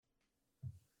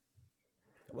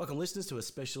Welcome, listeners, to a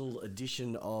special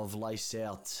edition of Lace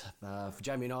Out. For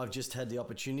Jamie and I, have just had the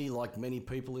opportunity, like many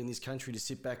people in this country, to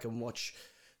sit back and watch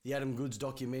the Adam Goodes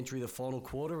documentary, The Final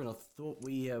Quarter, and I thought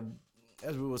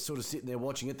as we were sort of sitting there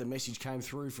watching it, the message came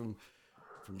through from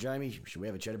Jamie, should we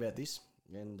have a chat about this?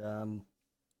 And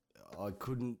I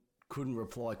couldn't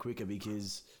reply quicker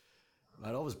because, mate,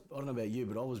 I don't know about you,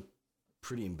 but I was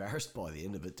pretty embarrassed by the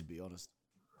end of it, to be honest.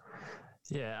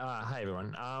 Yeah. Hey,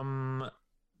 everyone.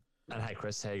 And hey,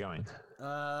 Chris, how you going?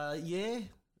 Yeah,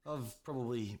 I've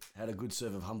probably had a good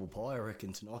serve of humble pie, I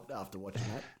reckon, tonight after watching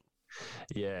that.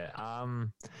 Yeah.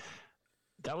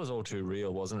 That was all too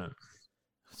real, wasn't it?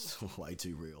 It's way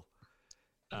too real.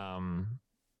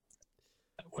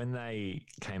 When they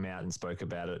came out and spoke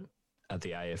about it at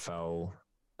the AFL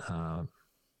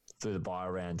through the buy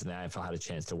round, and the AFL had a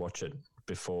chance to watch it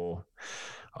before,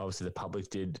 obviously the public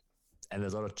did, and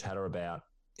there's a lot of chatter about,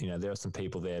 there are some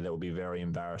people there that will be very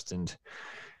embarrassed. And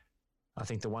I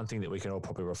think the one thing that we can all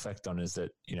probably reflect on is that,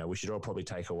 we should all probably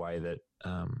take away that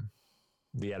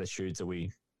the attitudes that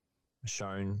we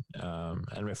shown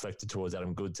and reflected towards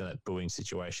Adam Goodes in that booing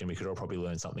situation, we could all probably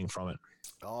learn something from it.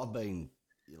 Look,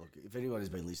 if anyone has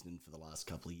been listening for the last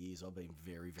couple of years, I've been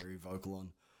very, very vocal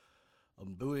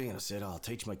on booing, and I said, I'll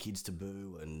teach my kids to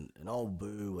boo, and I'll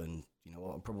boo, and,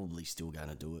 I'm probably still going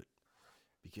to do it.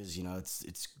 Because,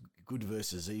 it's good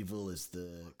versus evil, it's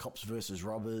the cops versus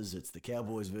robbers, it's the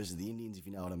Cowboys versus the Indians, if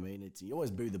you know what I mean. You always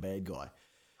boo the bad guy.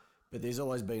 But there's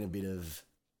always been a bit of,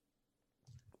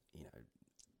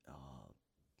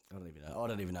 I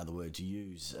don't even know the word to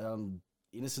use.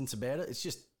 Innocence about it. It's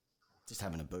just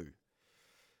having a boo.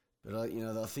 But,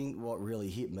 I think what really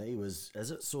hit me was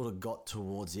as it sort of got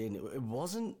towards the end, it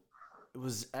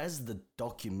was as the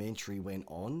documentary went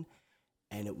on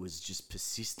and it was just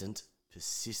persistent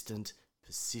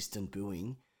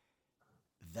booing.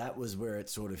 That was where it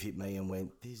sort of hit me and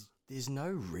went, there's no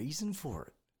reason for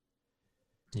it.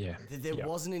 Yeah. There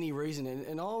wasn't any reason.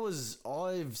 And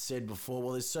I've said before,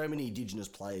 well, there's so many Indigenous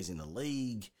players in the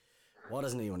league. Why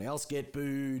doesn't anyone else get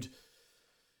booed?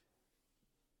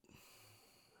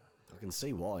 I can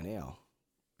see why now.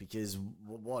 Because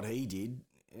what he did,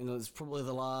 and it's probably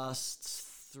the last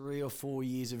 3 or 4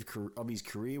 years of his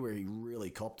career where he really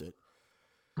copped it.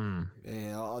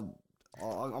 Yeah,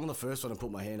 I'm the first one to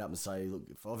put my hand up and say, look,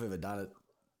 if I've ever done it,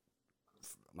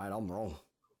 mate, I'm wrong.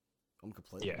 I'm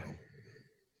completely wrong.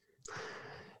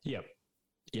 Yep.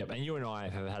 And you and I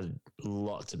have had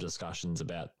lots of discussions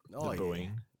about the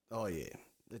booing. Oh, yeah.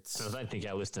 So I think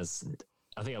our listeners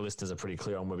are pretty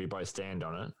clear on where we both stand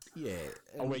on it.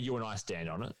 Yeah. Or where you and I stand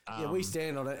on it. Yeah, we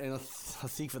stand on it. And I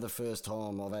think for the first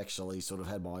time, I've actually sort of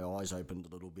had my eyes opened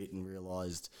a little bit and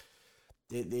realised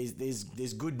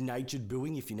there's good-natured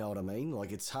booing, if you know what I mean.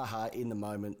 Like, it's haha in the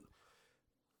moment.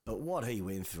 But what he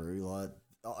went through, like,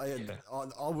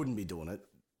 I wouldn't be doing it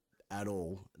at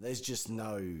all. There's just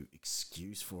no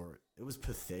excuse for it. It was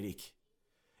pathetic.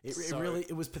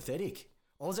 It was pathetic.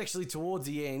 I was actually towards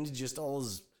the end, I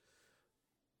was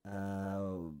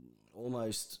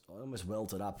almost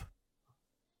welted up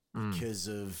because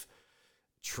of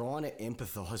trying to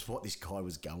empathise what this guy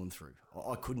was going through.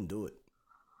 I couldn't do it.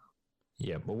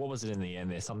 Yeah, but what was it in the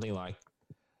end? There's something like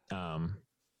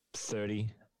 30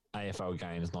 AFL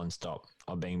games non-stop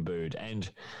of being booed. And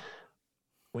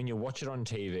when you watch it on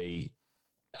TV,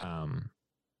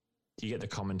 you get the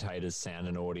commentators' sound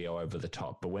and audio over the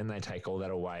top. But when they take all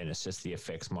that away and it's just the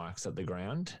effects mics at the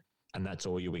ground, and that's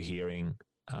all you were hearing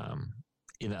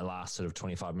in that last sort of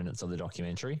 25 minutes of the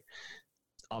documentary,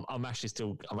 I'm actually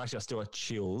still got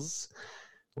chills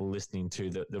listening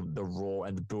to the roar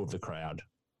and the boo of the crowd.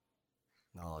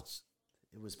 No,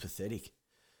 it was pathetic.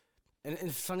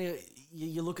 And funny,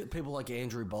 you look at people like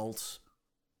Andrew Bolt,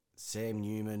 Sam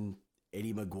Newman,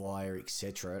 Eddie Maguire,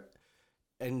 etc.,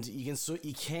 and you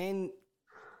can.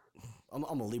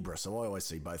 I'm a Libra, so I always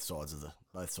see both sides of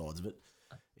it,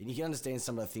 and you can understand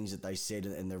some of the things that they said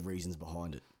and the reasons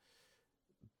behind it.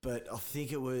 But I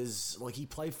think it was like he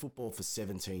played football for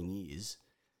 17 years,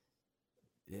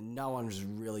 and no one's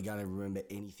really going to remember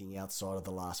anything outside of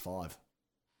the last 5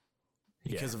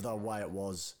 because of the way it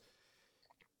was.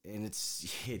 And it's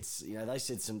they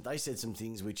said some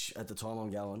things which at the time I'm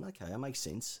going, okay, that makes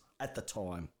sense at the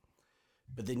time,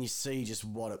 but then you see just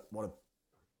I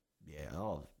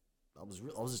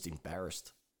was just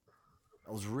embarrassed.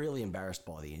 I was really embarrassed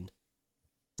by the end.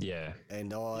 Yeah,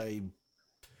 and I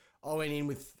went in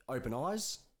with open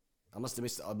eyes. I must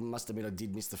admit I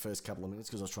did miss the first couple of minutes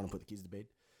because I was trying to put the kids to bed.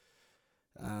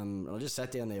 And I just sat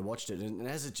down there, watched it, and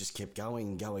as it just kept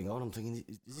going on, I'm thinking,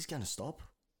 is this going to stop?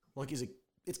 Like,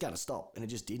 it's going to stop, and it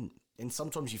just didn't. And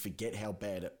sometimes you forget how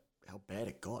bad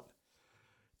it got.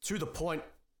 to the point,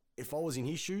 if I was in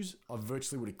his shoes, I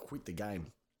virtually would have quit the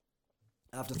game.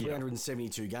 After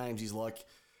 372 games, he's like,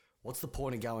 what's the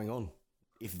point of going on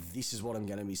if this is what I'm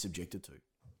going to be subjected to?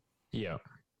 Yeah.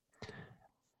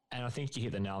 And I think you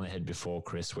hit the nail on the head before,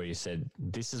 Chris, where you said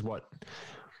this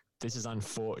is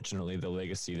unfortunately the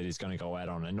legacy that he's going to go out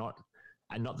on, and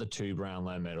not the 2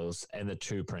 Brownlow medals and the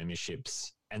 2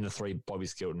 premierships and the 3 Bobby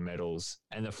Skilton medals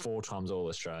and the 4 times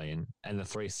All-Australian and the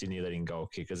 3 Sydney leading goal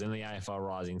kickers and the AFL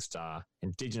Rising Star,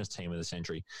 Indigenous Team of the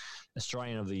Century,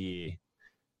 Australian of the Year.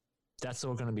 That's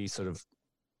all going to be sort of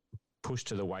pushed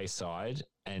to the wayside,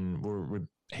 and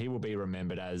he will be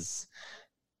remembered as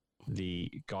the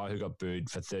guy who got booed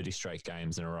for 30 straight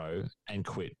games in a row and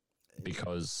quit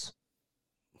because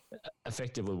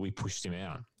effectively we pushed him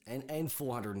out. And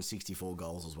 464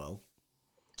 goals as well.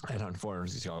 And on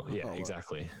 460 goals. Yeah,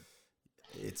 exactly.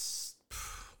 It's...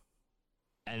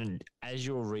 And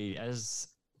as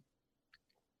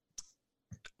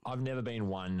I've never been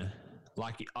one,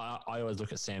 like I always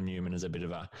look at Sam Newman as a bit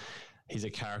of he's a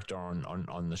character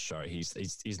on the show.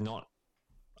 He's not,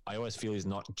 I always feel he's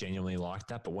not genuinely like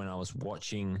that. But when I was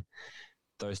watching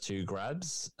those 2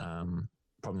 grabs,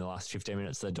 probably the last 15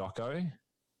 minutes of the doco,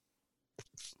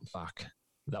 fuck,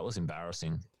 that was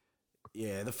embarrassing.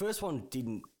 Yeah, the first one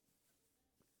didn't...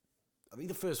 I think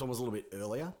the first one was a little bit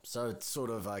earlier, so it's sort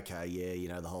of, okay,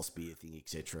 yeah, the whole spear thing,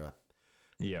 etc.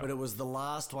 Yeah. But it was the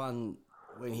last one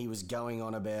when he was going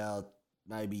on about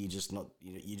maybe you're just not,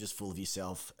 you're just full of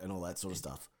yourself and all that sort of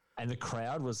stuff. And the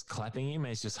crowd was clapping him, and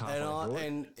he's just halfway through it.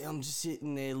 And I'm just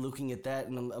sitting there looking at that,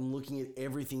 and I'm looking at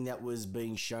everything that was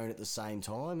being shown at the same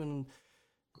time, and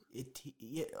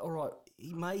all right,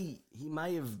 he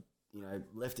may have,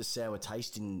 left a sour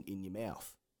taste in your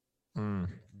mouth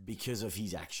because of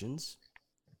his actions.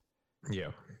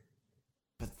 Yeah.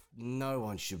 But no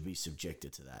one should be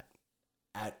subjected to that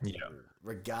all,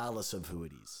 regardless of who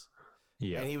it is.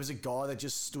 Yeah. And he was a guy that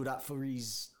just stood up for who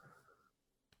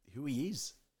he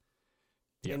is.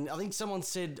 Yeah. And I think someone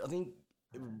said,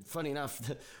 funny enough,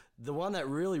 the one that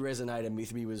really resonated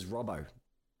with me was Robbo.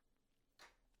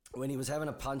 When he was having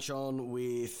a punch on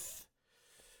with...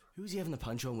 Who was he having the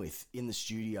punch on with in the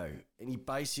studio? And he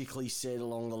basically said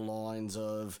along the lines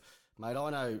of, mate, I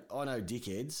know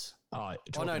dickheads. I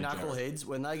know knuckleheads.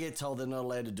 When they get told they're not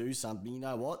allowed to do something, you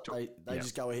know what? They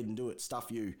just go ahead and do it. Stuff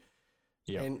you.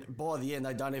 Yeah. And by the end,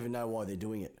 they don't even know why they're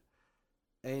doing it.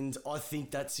 And I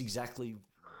think that's exactly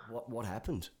what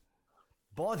happened.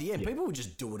 By the end, people were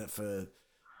just doing it for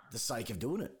the sake of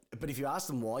doing it. But if you ask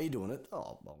them why you're doing it,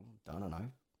 I don't know.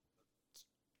 It's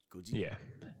good. Yeah.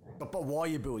 But why are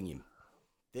you booing him?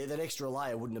 That extra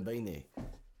layer wouldn't have been there.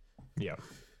 Yeah.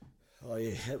 Oh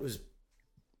yeah, it was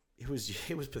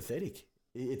pathetic.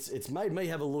 It's made me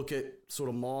have a look at sort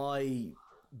of my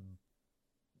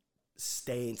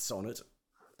stance on it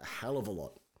a hell of a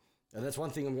lot. And that's one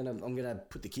thing I'm gonna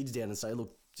put the kids down and say,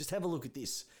 look, just have a look at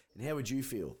this, and how would you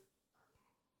feel?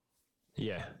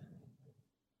 Yeah.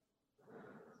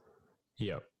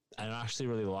 Yeah. And I actually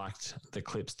really liked the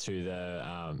clips to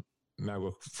the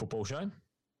Maribor football show.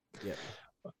 Yeah.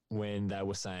 When they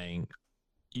were saying,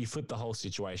 you flip the whole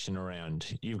situation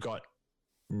around. You've got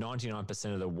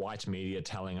 99% of the white media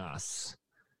telling us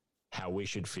how we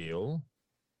should feel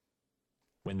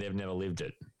when they've never lived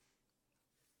it.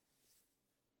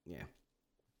 Yeah.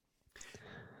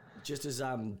 Just as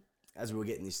we were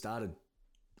getting this started,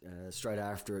 straight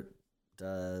after it,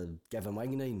 Gavin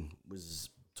Wanganeen was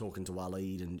talking to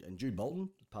Waleed and Jude Bolton,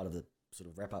 part of the sort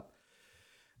of wrap-up.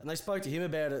 And they spoke to him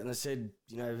about it, and they said,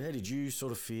 how did you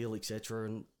sort of feel, etc.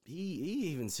 And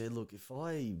he even said, look, if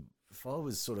I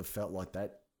was sort of felt like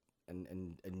that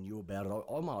and knew about it,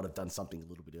 I might have done something a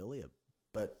little bit earlier,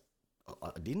 but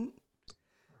I didn't.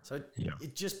 So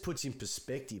it just puts in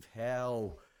perspective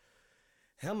how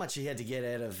much he had to get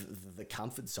out of the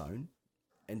comfort zone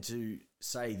and to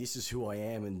say, this is who I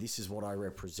am and this is what I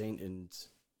represent, and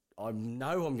I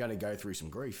know I'm going to go through some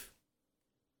grief.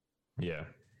 Yeah.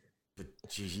 But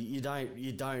geez, you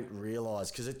don't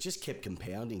realise, because it just kept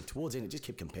compounding. Towards the end, it just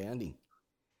kept compounding.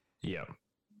 Yeah.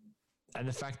 And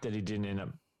the fact that he didn't end up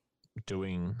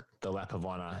doing the lap of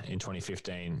honour in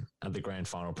 2015 at the grand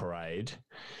final parade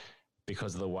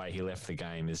because of the way he left the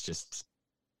game is just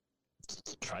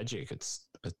tragic. It's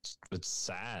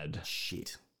sad.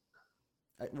 Shit.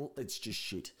 Well, it's just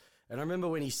shit. And I remember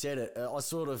when he said it, I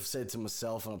sort of said to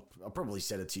myself, and I probably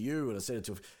said it to you, and I said it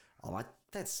to him, oh, mate,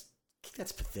 that's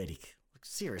pathetic. Like,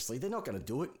 seriously, they're not going to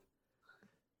do it.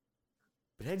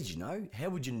 But how did you know? How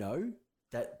would you know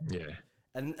that? Yeah.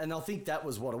 And I think that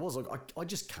was what it was. Like, I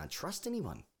just can't trust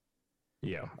anyone.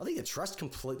 Yeah. I think the trust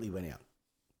completely went out.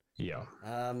 Yeah.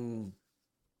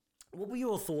 What were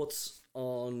your thoughts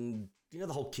on, the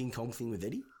whole King Kong thing with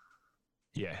Eddie?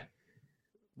 Yeah.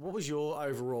 What was your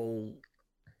overall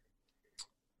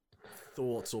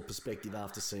thoughts or perspective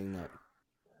after seeing that?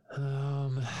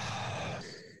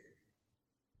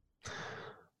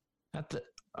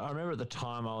 I remember at the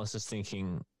time I was just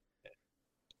thinking,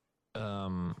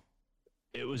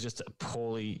 it was just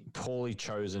poorly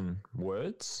chosen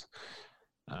words,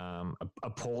 a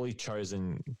poorly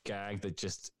chosen gag that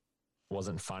just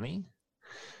wasn't funny.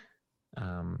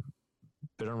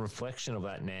 But on reflection of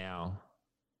that now,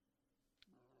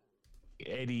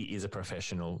 Eddie is a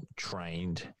professional,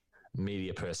 trained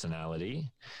media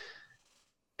personality.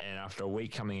 And after a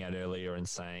week coming out earlier and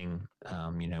saying,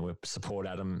 we support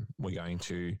Adam, we're going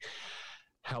to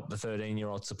help the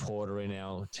 13-year-old supporter in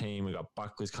our team. We got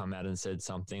Buckley's come out and said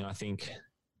something. I think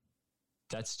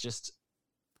that's just,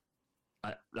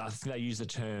 I think they used the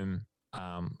term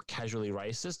casually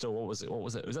racist, or what was it?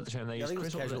 Was that the term they used? I think it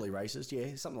was casually racist.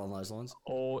 Yeah, something along those lines.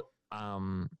 Or,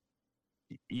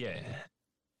 yeah.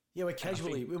 Yeah, we're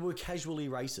casually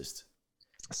racist.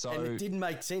 So, and it didn't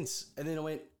make sense. And then I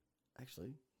went,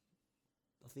 actually,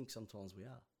 I think sometimes we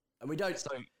are. And we don't.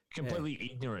 So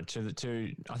completely ignorant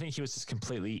I think he was just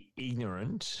completely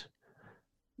ignorant,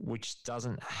 which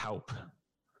doesn't help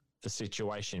the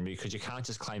situation, because you can't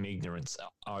just claim ignorance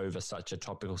over such a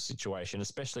topical situation,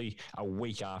 especially a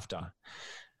week after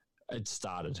it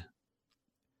started.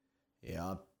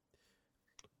 Yeah,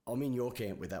 I'm in your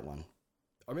camp with that one.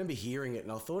 I remember hearing it,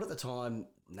 and I thought at the time,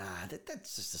 nah,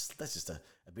 that's just a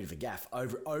bit of a gaffe,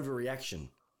 overreaction.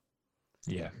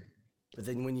 Yeah. But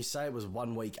then when you say it was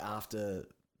 1 week after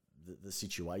the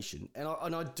situation, and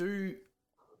I do,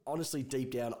 honestly,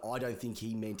 deep down, I don't think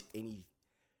he meant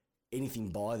anything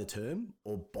by the term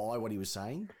or by what he was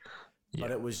saying. Yeah.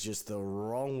 But it was just the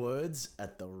wrong words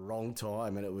at the wrong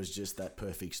time, and it was just that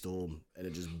perfect storm, and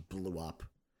it just blew up.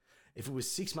 If it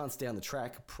was 6 months down the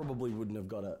track, probably wouldn't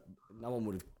have no one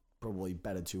would have probably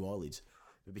batted two eyelids.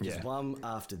 But because one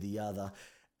after the other,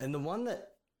 and the one that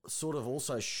sort of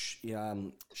also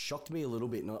shocked me a little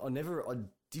bit, and I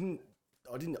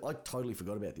totally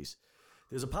forgot about this.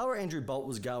 There's a part where Andrew Bolt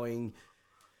was going,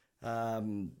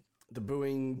 the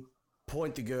booing,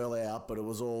 point the girl out, but it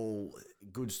was all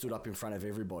good, stood up in front of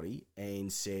everybody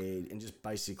and said, and just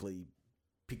basically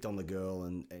picked on the girl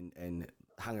and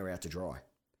hung her out to dry.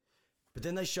 But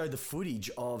then they showed the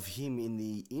footage of him in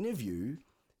the interview,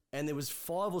 and there was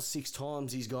 5 or 6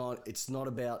 times he's gone, it's not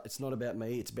about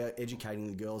me, it's about educating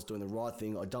the girls, doing the right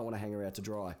thing. I don't want to hang her out to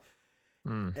dry.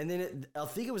 And then I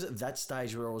think it was at that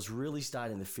stage where I was really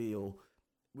starting to feel,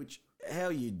 how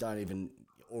you don't even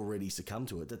already succumb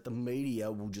to it, that the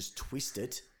media will just twist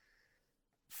it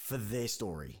for their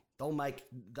story. They'll make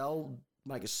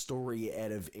a story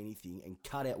out of anything and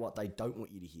cut out what they don't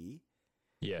want you to hear.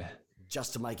 Yeah.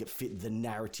 Just to make it fit the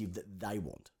narrative that they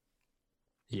want.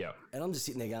 Yeah. And I'm just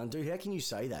sitting there going, dude, how can you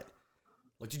say that?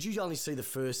 Like, did you only see the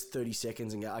first 30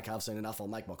 seconds and go, okay, I've seen enough, I'll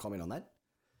make my comment on that?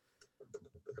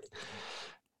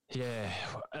 Yeah,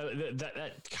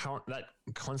 that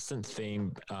constant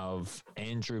theme of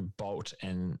Andrew Bolt,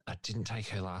 and I didn't take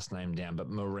her last name down, but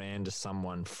Miranda,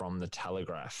 someone from the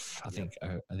Telegraph, I think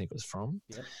it was from.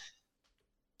 Yep.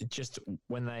 Just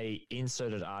when they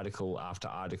inserted article after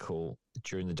article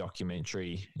during the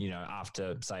documentary,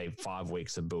 after say 5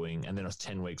 weeks of booing, and then it was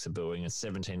 10 weeks of booing and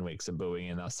 17 weeks of booing,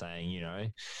 and they're saying,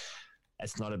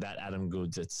 it's not about Adam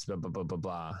Goodes, it's blah, blah, blah, blah,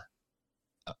 blah.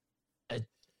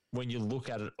 When you look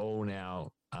at it all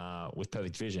now with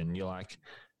perfect vision, you're like,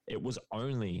 it was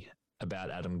only about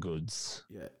Adam Goodes.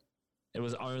 Yeah. It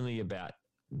was only about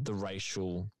the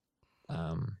racial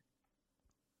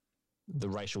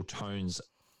tones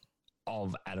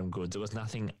of Adam Goodes. It was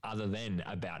nothing other than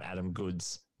about Adam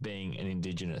Goodes being an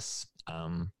Indigenous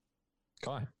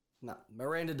guy. No,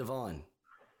 Miranda Devine.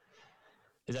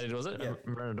 Is that it, was it? Yeah.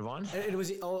 Miranda Devine? It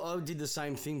was. I did the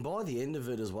same thing by the end of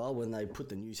it as well when they put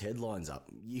the news headlines up.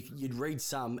 You'd read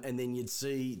some and then you'd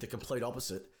see the complete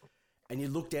opposite, and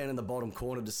you'd look down in the bottom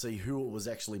corner to see who it was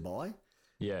actually by.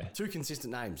 Yeah. 2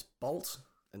 consistent names, Bolt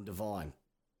and Devine.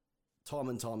 Time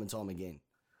and time again.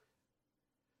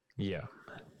 Yeah.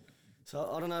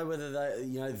 So I don't know whether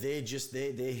they're just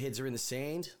their heads are in the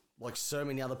sand like so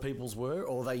many other people's were,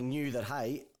 or they knew that,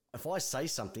 hey, if I say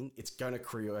something, it's going to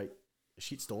create a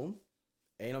shitstorm,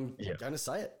 and I'm going to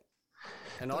say it.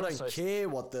 And I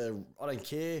don't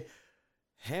care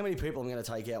how many people I'm going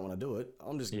to take out when I do it.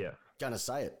 I'm just going to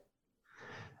say it.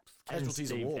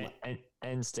 Casualties are war.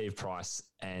 And Steve Price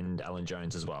and Alan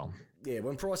Jones as well. Yeah,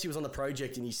 when Pricey was on the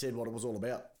project and he said what it was all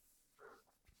about.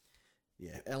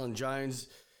 Yeah, Alan Jones.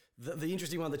 The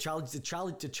interesting one,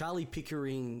 the Charlie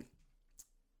Pickering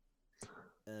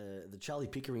the Charlie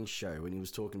Pickering show when he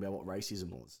was talking about what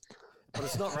racism was, but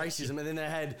it's not racism. And then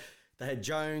they had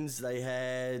Jones, they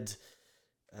had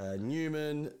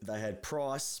Newman, they had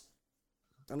Price,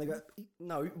 and they go,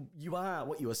 no, you are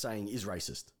what you are saying is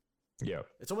racist. Yeah.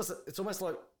 It's almost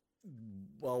like,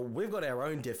 well, we've got our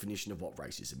own definition of what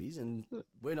racism is, and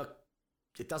we're not.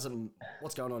 It doesn't.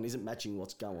 What's going on isn't matching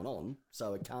what's going on,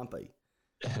 so it can't be.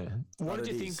 What did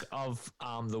you think of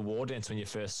the war dance when you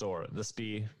first saw it, the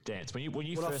spear dance? When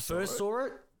I first saw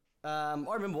it, I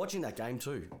remember watching that game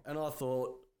too, and I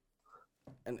thought,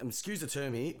 and excuse the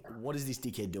term here, what is this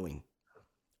dickhead doing?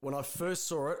 When I first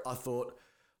saw it, I thought,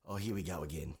 oh, here we go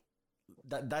again.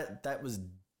 That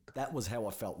was how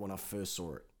I felt when I first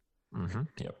saw it. Mm-hmm.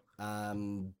 Yep.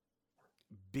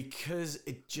 Because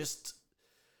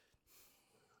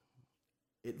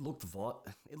it looked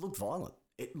violent.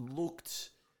 It looked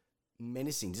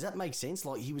menacing. Does that make sense?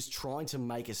 Like he was trying to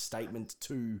make a statement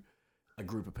to a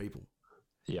group of people.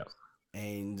 Yeah.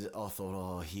 And I thought,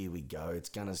 oh, here we go.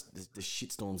 The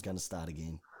shitstorm's gonna start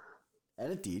again,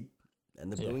 and it did.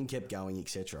 And the booing kept going,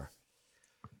 etc.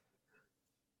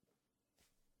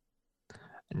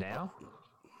 Now,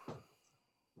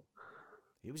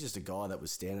 he was just a guy that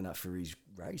was standing up for his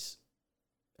race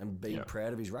and being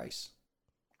proud of his race.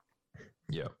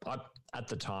 Yeah. At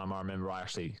the time, I remember I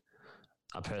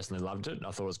personally loved it.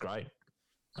 I thought it was great.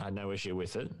 I had no issue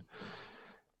with it.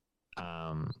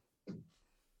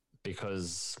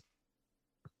 Because,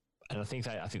 and I think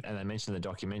and they mentioned in the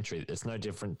documentary, it's no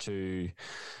different to,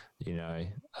 the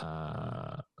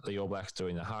All Blacks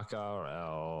doing the haka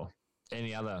or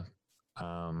any other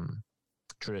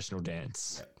traditional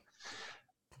dance. Yep.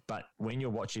 But when you're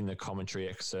watching the commentary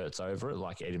excerpts over it,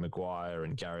 like Eddie Maguire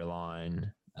and Gary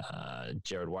Lyon,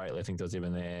 Jared Waitley, I think there was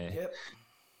even there. Yep.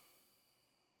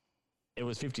 It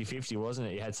was 50-50, wasn't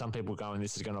it? You had some people going,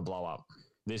 this is going to blow up.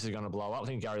 This is going to blow up. I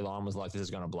think Gary Lyon was like, this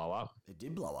is going to blow up. It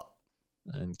did blow up.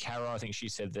 And Cara, I think she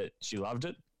said that she loved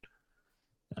it.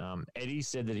 Eddie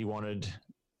said that he wanted,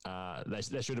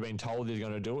 they should have been told he was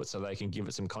going to do it so they can give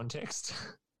it some context.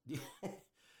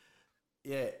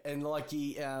 Yeah, and like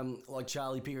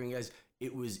Charlie Pickering goes,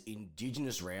 it was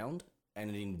Indigenous round and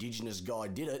an Indigenous guy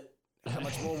did it. How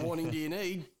much more warning do you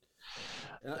need?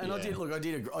 And I did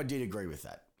agree with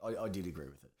that. I did agree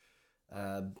with it.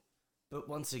 But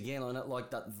once again, I don't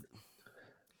like that.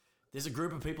 There's a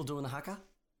group of people doing the haka,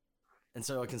 and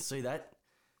so I can see that.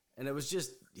 And it was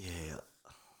just,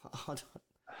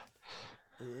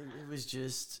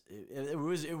 it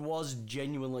was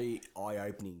genuinely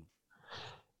eye-opening.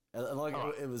 It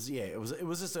was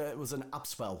an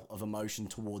upswell of emotion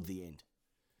toward the end.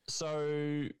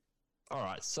 So, all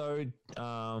right. So,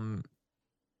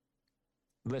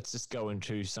 let's just go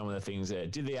into some of the things there.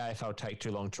 Did the AFL take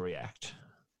too long to react?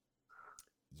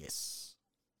 Yes.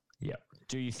 Yeah.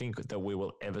 Do you think that we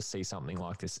will ever see something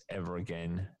like this ever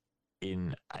again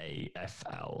in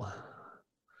AFL?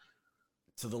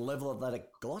 To the level that it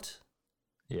got?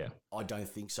 Yeah. I don't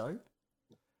think so.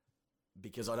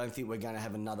 Because I don't think we're going to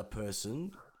have another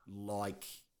person like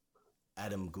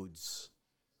Adam Goodes.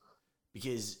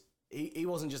 Because he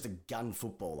wasn't just a gun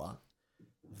footballer.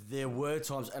 There were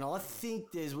times, and I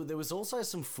think there was also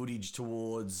some footage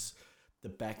towards the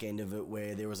back end of it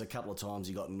where there was a couple of times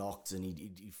he got knocked and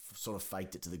he sort of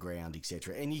faked it to the ground,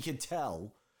 etc. And you could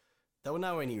tell they were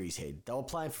nowhere near his head. They were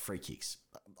playing for free kicks.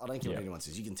 I don't care what anyone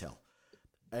says. You can tell.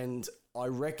 And I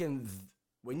reckon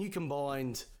when you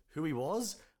combined who he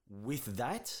was with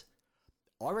that,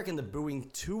 I reckon the booing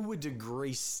to a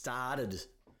degree started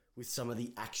with some of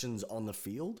the actions on the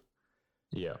field.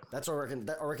 Yeah. That's what I reckon.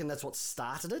 I reckon that's what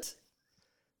started it.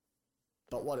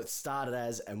 But what it started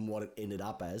as and what it ended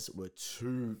up as were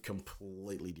two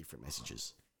completely different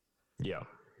messages. Yeah.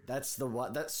 That's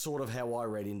sort of how I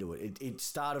read into it. It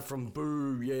started from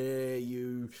boo, yeah,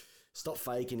 you stop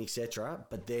faking, etc.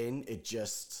 But then it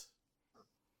just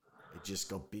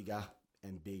got bigger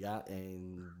and bigger,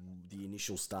 and the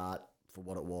initial start for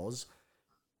what it was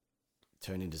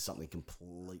turned into something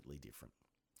completely different.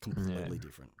 Completely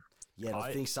different. Yeah,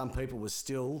 I think some people were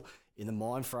still in the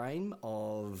mind frame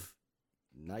of,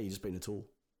 no, you're just being a tool.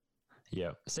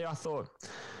 Yeah. See, I thought,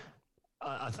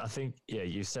 I think,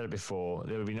 you said it before,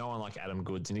 there would be no one like Adam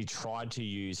Goodes, and he tried to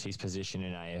use his position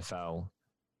in AFL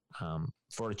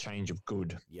for a change of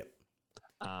good. Yep.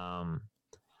 And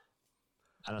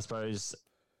I suppose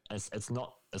it's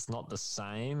not the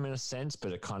same in a sense,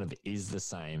 but it kind of is the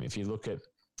same. If you look at,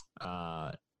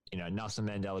 Nelson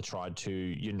Mandela tried to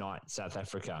unite South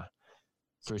Africa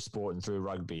through sport and through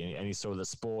rugby, and he saw that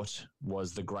sport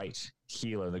was the great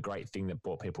healer, the great thing that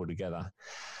brought people together.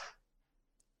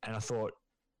 And I thought,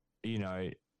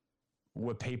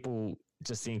 were people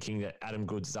just thinking that Adam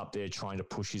Goodes is up there trying to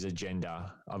push his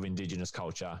agenda of Indigenous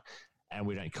culture, and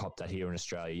we don't cop that here in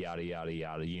Australia, yada, yada,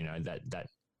 yada, you know, that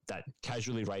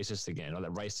casually racist again, or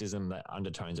that racism, that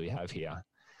undertones we have here.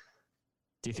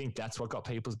 Do you think that's what got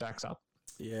people's backs up?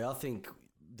 Yeah, I think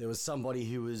there was somebody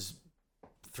who was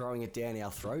throwing it down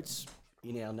our throats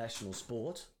in our national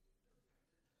sport.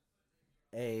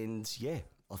 And yeah,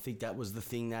 I think that was the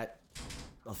thing that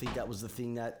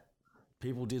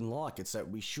people didn't like. It's that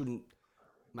we shouldn't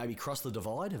maybe cross the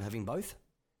divide of having both.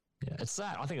 Yeah, it's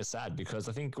sad. I think it's sad because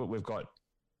I think we've got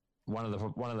one of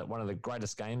the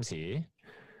greatest games here,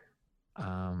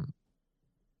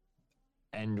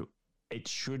 and it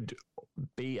should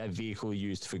be a vehicle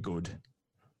used for good,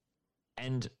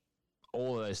 and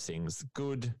all of those things,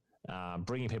 good,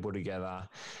 bringing people together,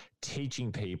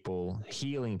 teaching people,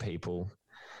 healing people,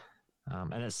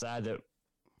 and it's sad that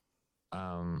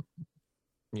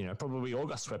probably we all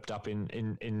got swept up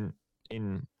in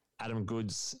Adam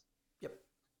Goodes. Yep.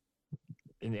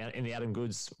 In the Adam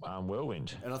Goodes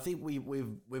whirlwind. And I think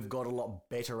we've got a lot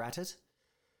better at it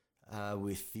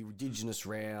with the Indigenous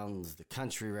round, the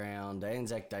country round,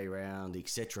 Anzac Day round,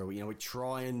 etc. We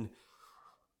try and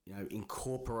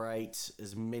incorporate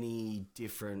as many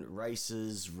different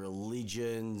races,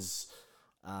 religions,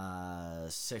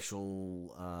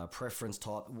 sexual preference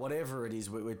type, whatever it is.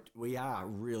 We are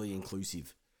really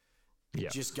inclusive. It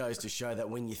just goes to show that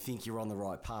when you think you're on the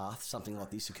right path, something like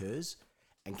this occurs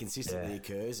and consistently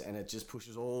occurs, and it just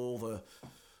pushes all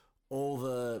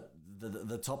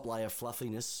the top layer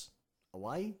fluffiness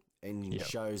away and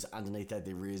shows underneath that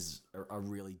there is a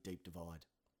really deep divide.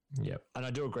 Yep. And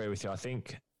I do agree with you. I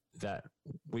think that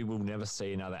we will never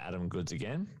see another Adam Goodes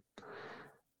again.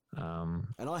 And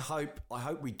I hope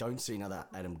we don't see another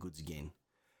Adam Goodes again.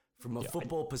 From a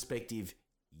football perspective,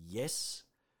 yes.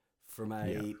 From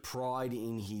a pride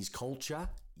in his culture,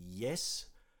 yes.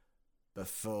 But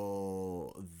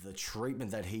for the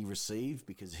treatment that he received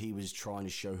because he was trying to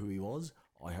show who he was,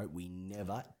 I hope we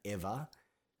never, ever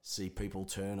see people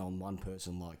turn on one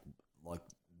person like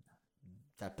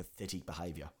that pathetic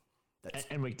behaviour.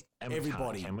 And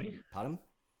everybody. Can we? Pardon?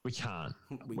 We can't.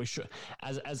 We should.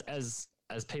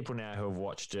 As people now who have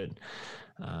watched it,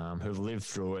 who've lived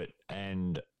through it,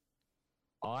 and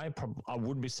I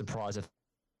wouldn't be surprised if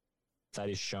that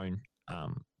is shown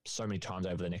so many times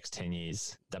over the next 10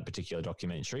 years, that particular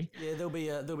documentary. Yeah, there'll be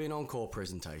an encore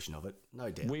presentation of it,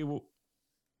 no doubt.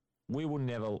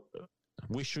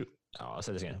 I'll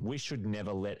say this again. We should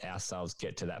never let ourselves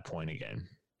get to that point again.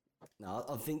 No,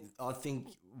 I think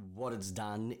what it's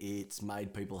done, it's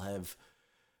made people have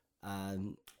a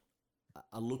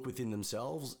look within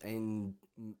themselves and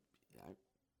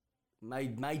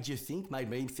made me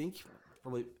think.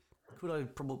 Probably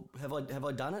have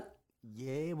I done it?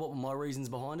 Yeah. What were my reasons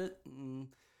behind it?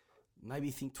 Maybe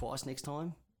think twice next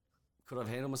time. Could I have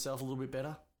handled myself a little bit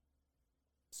better?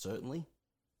 Certainly.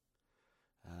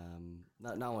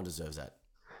 No one deserves that.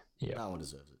 Yeah. No one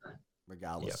deserves it,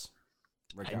 regardless.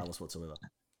 Yep. Regardless whatsoever.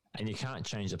 And you can't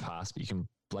change the past, but you can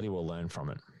bloody well learn from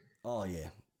it. Oh yeah,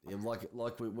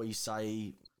 like we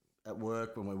say at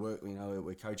work when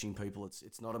we're coaching people.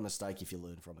 It's not a mistake if you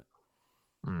learn from it.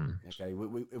 Okay,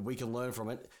 we can learn from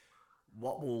it.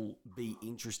 What will be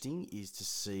interesting is to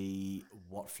see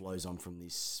what flows on from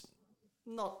this.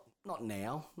 Not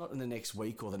now, not in the next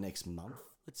week or the next month.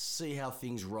 Let's see how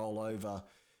things roll over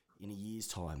in a year's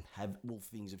time. Will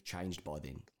things have changed by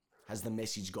then? Has the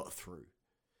message got through?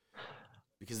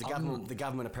 Because the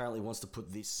government apparently wants to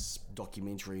put this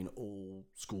documentary in all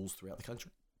schools throughout the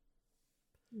country,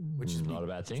 which is not a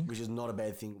bad thing. Which is not a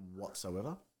bad thing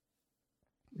whatsoever.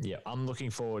 Yeah, I'm looking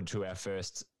forward to our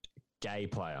first gay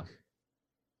player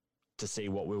to see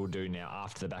what we will do now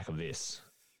after the back of this.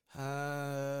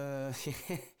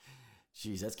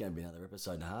 Geez, that's going to be another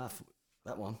episode and a half.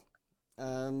 That one.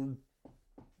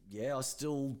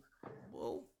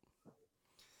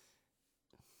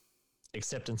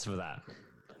 Acceptance for that.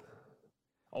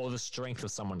 Or the strength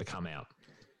of someone to come out.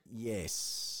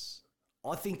 Yes.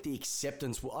 I think the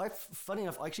acceptance funny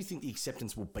enough, I actually think the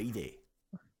acceptance will be there.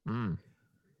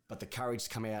 But the courage to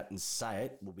come out and say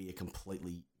it will be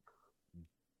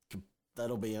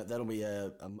that'll be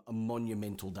a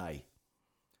monumental day.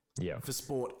 Yeah. For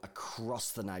sport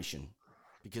across the nation.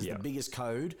 Because the biggest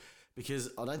code, because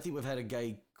I don't think we've had a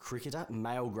gay cricketer,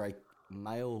 male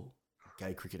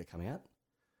gay cricketer come out.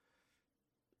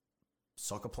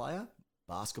 Soccer player,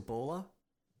 basketballer,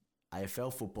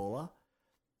 AFL footballer,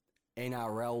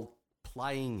 NRL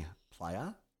playing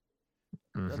player.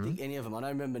 I don't think any of them. I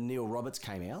don't remember Neil Roberts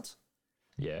came out.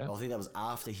 Yeah. I think that was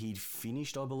after he'd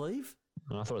finished, I believe.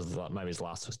 And I thought it was maybe his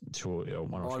last two or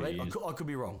one or two years. I could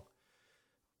be wrong.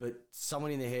 But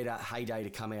someone in their heyday to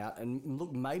come out and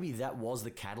look, maybe that was the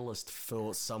catalyst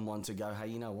for someone to go, hey,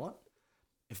 you know what?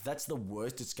 If that's the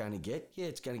worst it's going to get, yeah,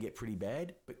 it's going to get pretty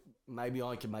bad. But maybe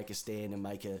I can make a stand and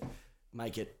make it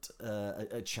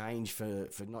a change for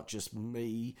not just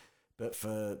me, but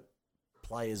for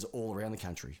players all around the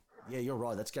country. Yeah, you're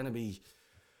right. That's going to be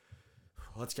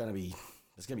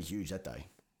huge that day.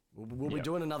 We'll be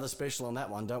doing another special on that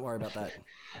one. Don't worry about that.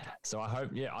 So I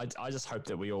hope, I just hope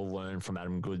that we all learn from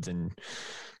Adam Goodes, and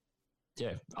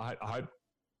I hope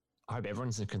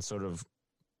everyone can sort of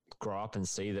grow up and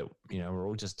see that, we're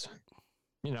all just,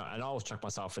 and I'll chuck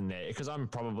myself in there because I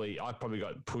probably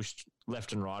got pushed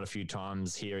left and right a few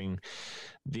times, hearing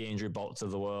the Andrew Bolts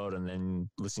of the world and then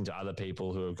listening to other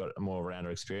people who have got a more rounder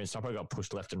experience. So I probably got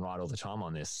pushed left and right all the time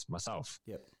on this myself.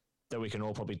 Yep. That we can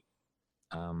all probably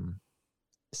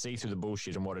see through the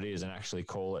bullshit and what it is and actually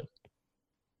call it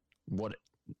what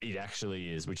it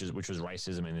actually is, which was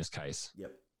racism in this case.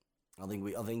 Yep. I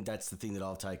think that's the thing that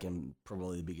I've taken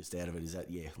probably the biggest out of it is that,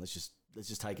 let's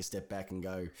just take a step back and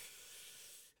go,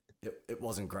 it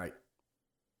wasn't great.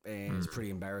 And it's pretty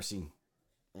embarrassing.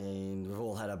 And we've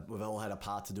all had a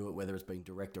part to do it, whether it's been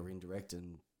direct or indirect,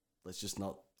 and let's just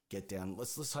not get down.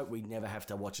 Let's hope we never have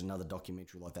to watch another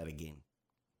documentary like that again.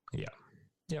 Yeah.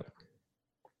 Yep.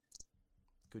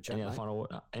 Good chat, Any mate. other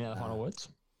final words?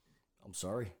 I'm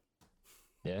sorry.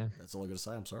 Yeah. That's all I got to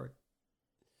say. I'm sorry.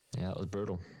 Yeah, it was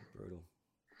brutal. Brutal.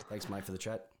 Thanks, mate, for the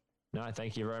chat. No,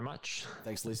 thank you very much.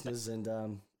 Thanks, listeners. And,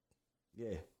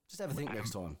 just have a think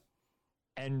next time.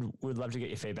 And we'd love to get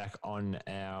your feedback on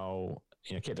our,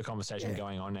 keep the conversation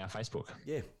going on our Facebook.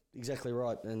 Yeah, exactly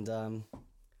right. And,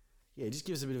 just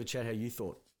give us a bit of a chat how you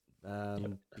thought.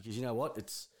 Because you know what?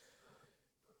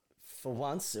 For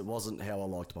once, it wasn't how I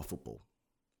liked my football.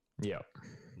 Yeah,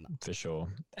 for sure.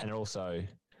 And also,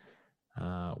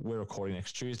 we're recording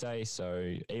next Tuesday,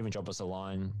 so even drop us a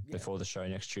line before the show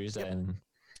next Tuesday, and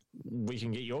we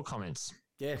can get your comments.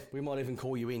 Yeah, we might even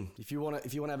call you in if you want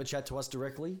to have a chat to us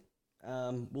directly.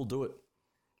 We'll do it.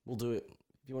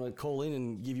 If you want to call in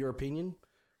and give your opinion,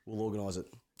 we'll organise it.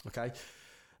 Okay,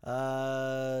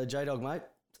 J-Dog, mate.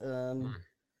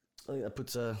 I think that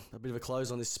puts a bit of a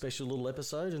close on this special little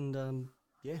episode, and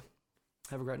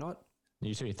have a great night.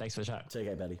 You too. Thanks for the chat. Take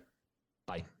care, buddy.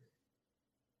 Bye.